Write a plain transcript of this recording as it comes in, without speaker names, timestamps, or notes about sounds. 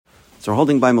So we're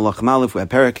holding by Melachim Aleph, where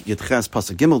Perek Yitches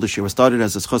Pasuk Gimel. This year was started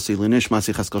as Eschossi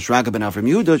L'Nishmas Yecheskel Shraga ben Avram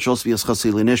Yehuda. It should also be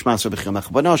Eschossi L'Nishmas Rabbi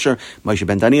Chimach ben Asher, Moshe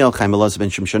ben Daniel, Chaim Elazar ben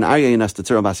Shimshon Aryeh, and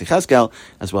Estetzira bas Yecheskel,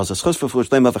 as well as Eschos for Fush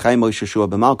Lema, Chaim Moshe Shua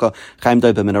ben Malka, Chaim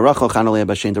Doi ben Menarachel, Chanalei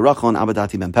Bashen Derachel, and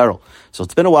Abadati ben Perel. So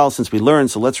it's been a while since we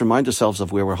learned, so let's remind ourselves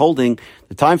of where we're holding.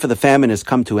 The time for the famine has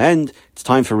come to end. It's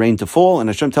time for rain to fall, and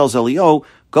Hashem tells Eliyahu,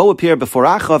 go appear before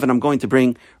Achav, and I'm going to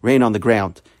bring rain on the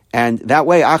ground. And that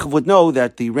way, Achav would know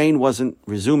that the rain wasn't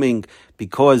resuming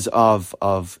because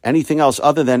of anything else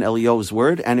other than Eliyahu's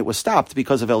word, and it was stopped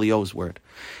because of Eliyahu's word.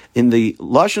 In the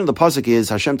lashon of the pasuk is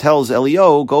Hashem tells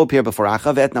Eliyahu, "Go appear before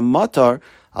Achav etna matar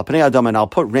al pnei adam, and I'll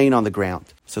put rain on the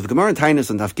ground." So the Gemara in Tainis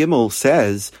and Daf Gimel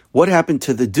says, what happened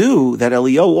to the dew that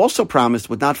Eliyahu also promised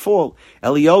would not fall?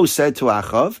 Eliyahu said to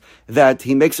Achav that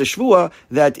he makes a shvua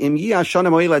that im yih shana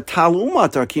mo'ila tal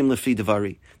umatar kim lefi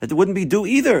devari, that there wouldn't be dew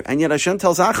either. And yet Hashem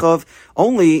tells Hashem tells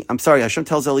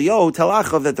Eliyahu, tell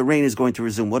Achav that the rain is going to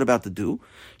resume. What about the dew?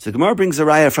 So the Gemara brings a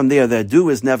raya from there that dew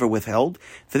is never withheld.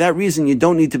 For that reason, you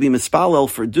don't need to be mispalel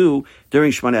for dew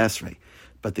during Shemona Esrei.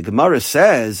 But the Gemara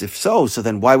says, if so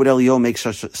then why would Eliyahu make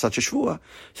such a shvua?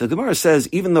 So the Gemara says,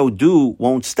 even though dew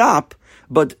won't stop,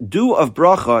 but dew of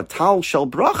bracha, tal shel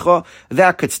bracha,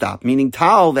 that could stop. Meaning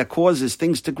tal that causes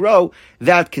things to grow,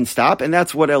 that can stop, and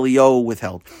that's what Eliyahu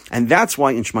withheld. And that's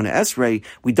why in Shemona Esrei,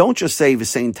 we don't just say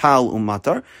v'sein tal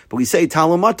umatar, but we say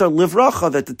tal umatar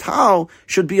livracha, that the tal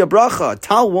should be a bracha.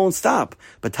 Tal won't stop,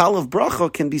 but tal of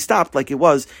bracha can be stopped like it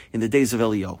was in the days of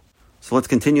Eliyahu. So let's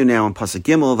continue now on Pasuk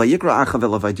Gimel. Vayikra Achav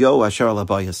el Ovadya asher al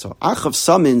abayah. So Achav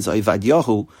summons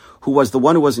Ovadyahu, who was the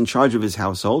one who was in charge of his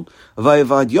household.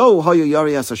 Vayavadyahu hayu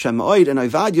yarias Hashem ma'od, and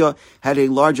Ovadya had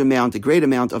a great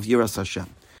amount of yiras Hashem.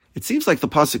 It seems like the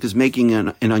pasuk is making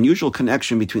an unusual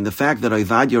connection between the fact that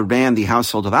Ovadya ran the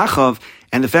household of Achav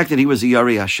and the fact that he was a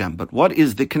Yarei Hashem. But what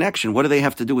is the connection? What do they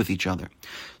have to do with each other?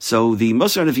 So the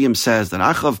Musar Neviim says that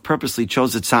Achav purposely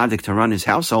chose a tzaddik to run his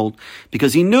household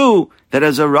because he knew that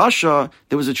as a Rasha,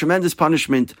 there was a tremendous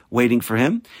punishment waiting for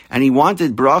him, and he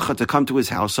wanted bracha to come to his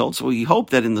household, so he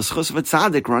hoped that in the schus of a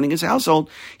tzaddik running his household,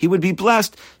 he would be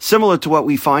blessed, similar to what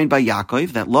we find by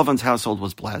Yaakov, that Lavan's household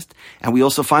was blessed, and we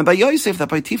also find by Yosef that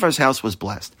Potiphar's house was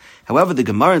blessed. However, the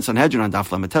Gemara in Sanhedrin on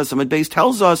Daf Lamed Samad Beis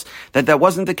tells us that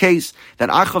wasn't the case, that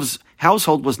Achav's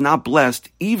household was not blessed,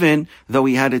 even though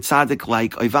he had a tzaddik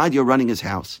like Ovadya running his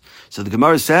house. So the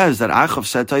Gemara says that Achav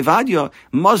said to Ovadya,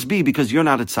 must be because you're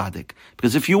not a tzaddik.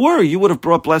 Because if you were, you would have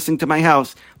brought blessing to my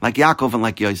house, like Yaakov and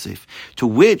like Yosef. To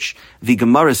which the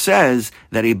Gemara says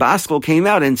that a Baskel came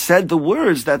out and said the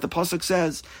words that the pasuk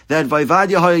says, that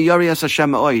Ovadya hayarias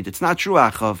Hashem ma'od. It's not true,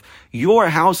 Achav. Your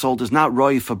household is not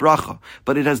roi for bracha,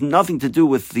 but it has nothing to do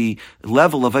with the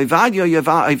level of Ovadya.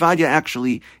 Ovadya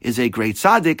actually is a great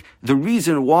tzaddik. The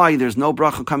reason why there's no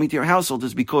bracha coming to your household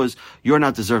is because you're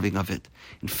not deserving of it.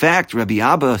 In fact, Rabbi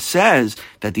Abba says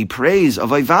that the praise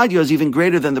of Ovadya is even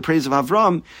greater than the praise of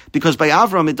Avram, because by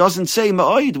Avram it doesn't say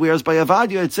ma'od, whereas by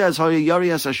Ovadya it says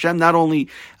hayayarias Hashem, not only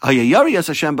hayayarias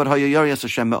Hashem, but hayayarias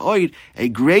Hashem ma'od, a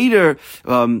greater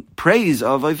praise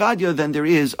of Ovadya than there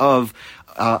is of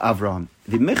Avram.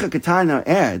 The Micha Ketana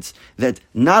adds that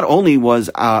not only was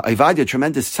Ovadya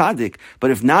tremendous tzaddik, but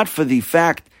if not for the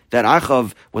fact that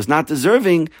Achav was not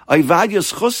deserving,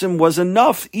 Ovadya's chusim was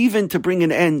enough even to bring an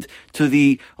end to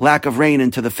the lack of rain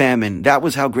and to the famine. That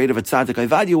was how great of a tzaddik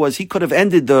Ovadya was. He could have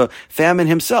ended the famine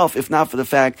himself if not for the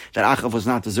fact that Achav was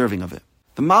not deserving of it.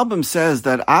 The Malbim says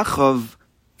that Achav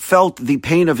felt the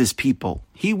pain of his people.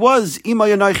 He was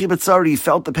Imayanaychi B'tzari. He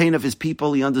felt the pain of his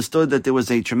people. He understood that there was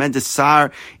a tremendous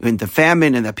tsar in the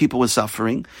famine and that people were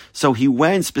suffering. So he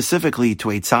went specifically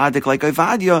to a tzaddik like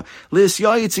Ovadya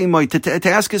to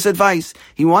ask his advice.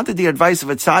 He wanted the advice of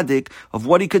a tzaddik of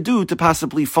what he could do to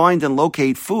possibly find and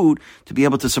locate food to be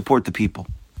able to support the people.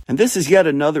 And this is yet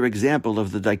another example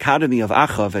of the dichotomy of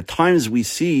Achav. At times we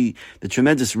see the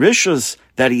tremendous rishus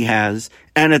that he has,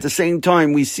 and at the same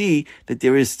time we see that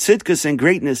there is tzidkus and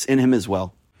greatness in him as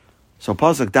well. So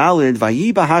Pasuk Dalid,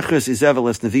 Vayi b'hachris Izevel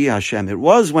es neviim Hashem. It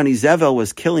was when Izevel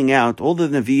was killing out all the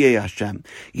neviim Hashem.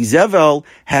 Izevel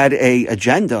had a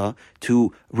agenda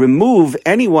to remove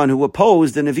anyone who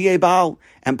opposed the neviim Baal.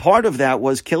 And part of that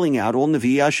was killing out all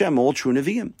neviim Hashem, all true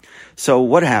neviim. So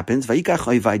what happens? Vayikach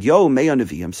Ovadya me'ah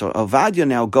neviim. So Ovadya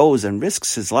now goes and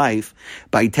risks his life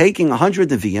by taking 100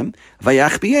 neviim,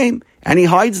 vayachbiim, and he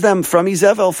hides them from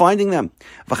Izevel, finding them.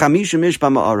 V'chamisha mish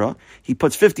b'ma'ara. He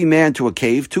puts 50 men to a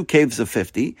cave, 2 caves of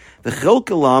 50.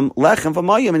 V'chilkelam lechem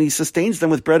v'mayim, and he sustains them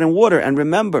with bread and water. And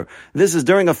remember, this is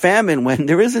during a famine when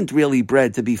there isn't really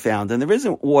bread to be found, and there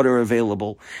isn't water available.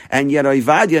 available. And yet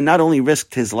Ovadya not only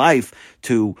risked his life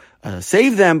to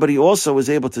save them, but he also was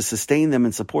able to sustain them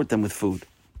and support them with food.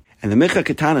 And the Micha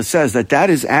Ketana says that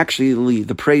is actually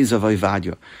the praise of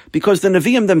Ovadya. Because the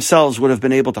neviim themselves would have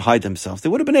been able to hide themselves. They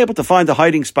would have been able to find a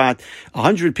hiding spot.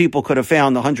 100 people could have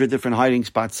found 100 different hiding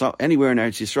spots anywhere in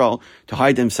Eretz Yisrael to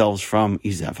hide themselves from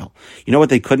Izevel. You know what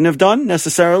they couldn't have done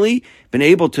necessarily? Been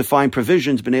able to find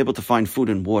provisions, been able to find food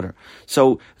and water.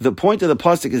 So the point of the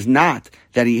pasuk is not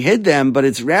that he hid them, but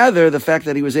it's rather the fact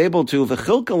that he was able to, the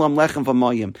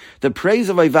praise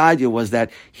of Ovadya was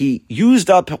that he used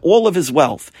up all of his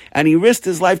wealth, and he risked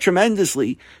his life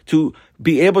tremendously to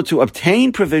be able to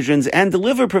obtain provisions and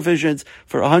deliver provisions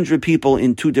for 100 people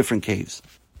in 2 different caves.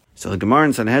 So the Gemara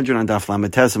in Sanhedrin on Daf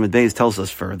Lamed Tes Amud Beis tells us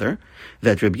further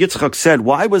that Reb Yitzchak said,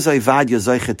 why was Ovadya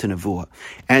Zoichet to Nevuah?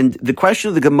 And the question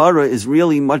of the Gemara is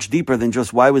really much deeper than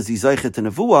just why was he Zoichet to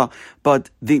Nevuah,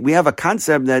 but we have a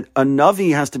concept that a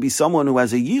Navi has to be someone who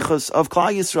has a Yichus of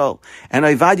Klal Yisrael. And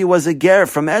Ovadya was a Ger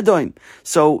from Edom.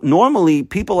 So normally,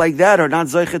 people like that are not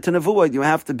Zoichet to Nevuah. You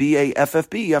have to be a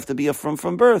FFB, you have to be a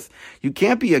from birth. You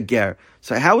can't be a Ger.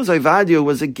 So how was Ovadya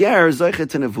was a ger zoichet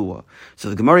to nevuah?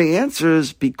 So the Gemara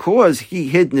answers, because he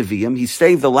hid neviim, he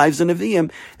saved the lives of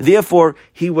neviim, therefore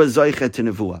he was zoichet to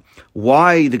nevuah.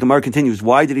 Why? The Gemara continues,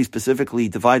 why did he specifically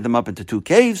divide them up into 2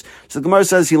 caves? So the Gemara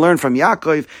says he learned from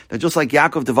Yaakov that just like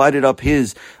Yaakov divided up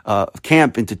his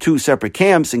camp into 2 separate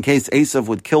camps, in case Esav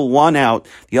would kill one out,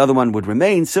 the other one would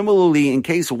remain. Similarly, in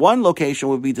case one location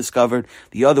would be discovered,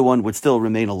 the other one would still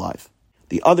remain alive.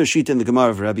 The other sheet in the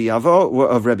Gemara of Rabbi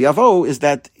Avo is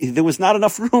that there was not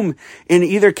enough room in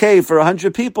either cave for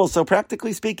 100 people, so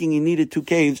practically speaking, he needed 2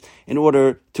 caves in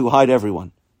order to hide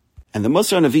everyone. And the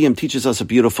Musar Neviim teaches us a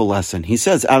beautiful lesson. He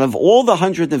says, out of all the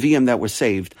 100 Neviim that were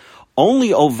saved, only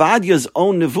Ovadya's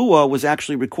own Nevuah was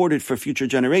actually recorded for future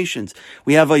generations.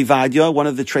 We have Ovadya, one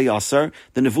of the Trei Asar,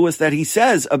 the Nevuahs that he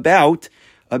says about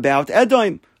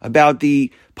Edom, about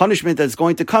the punishment that's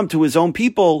going to come to his own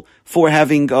people for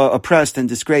having oppressed and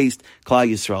disgraced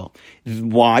Klal Yisrael.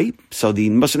 Why? So the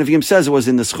Musar Neviim says it was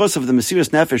in the schus of the Mesiras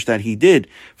Nefesh that he did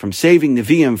from saving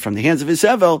neviim from the hands of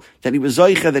Izevel that he was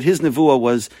zoicha that his nevuah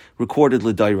was recorded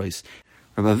l'dairos.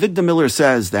 Rabbi Avigdor Miller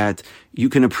says that you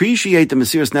can appreciate the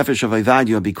Mesiras Nefesh of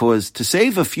Ovadya because to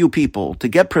save a few people, to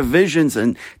get provisions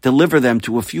and deliver them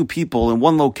to a few people in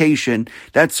one location,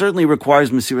 that certainly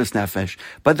requires Mesiras Nefesh.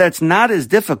 But that's not as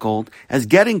difficult as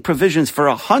getting provisions for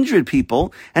 100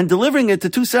 people and delivering it to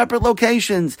 2 separate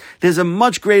locations. There's a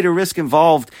much greater risk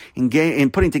involved in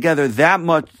putting together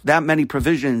that many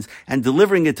provisions and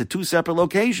delivering it to 2 separate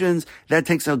locations. That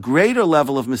takes a greater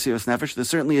level of Mesiras Nefesh. There's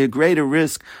certainly a greater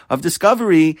risk of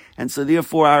discovery, and so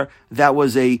therefore that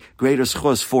was a greater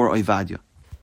schus for Ovadya.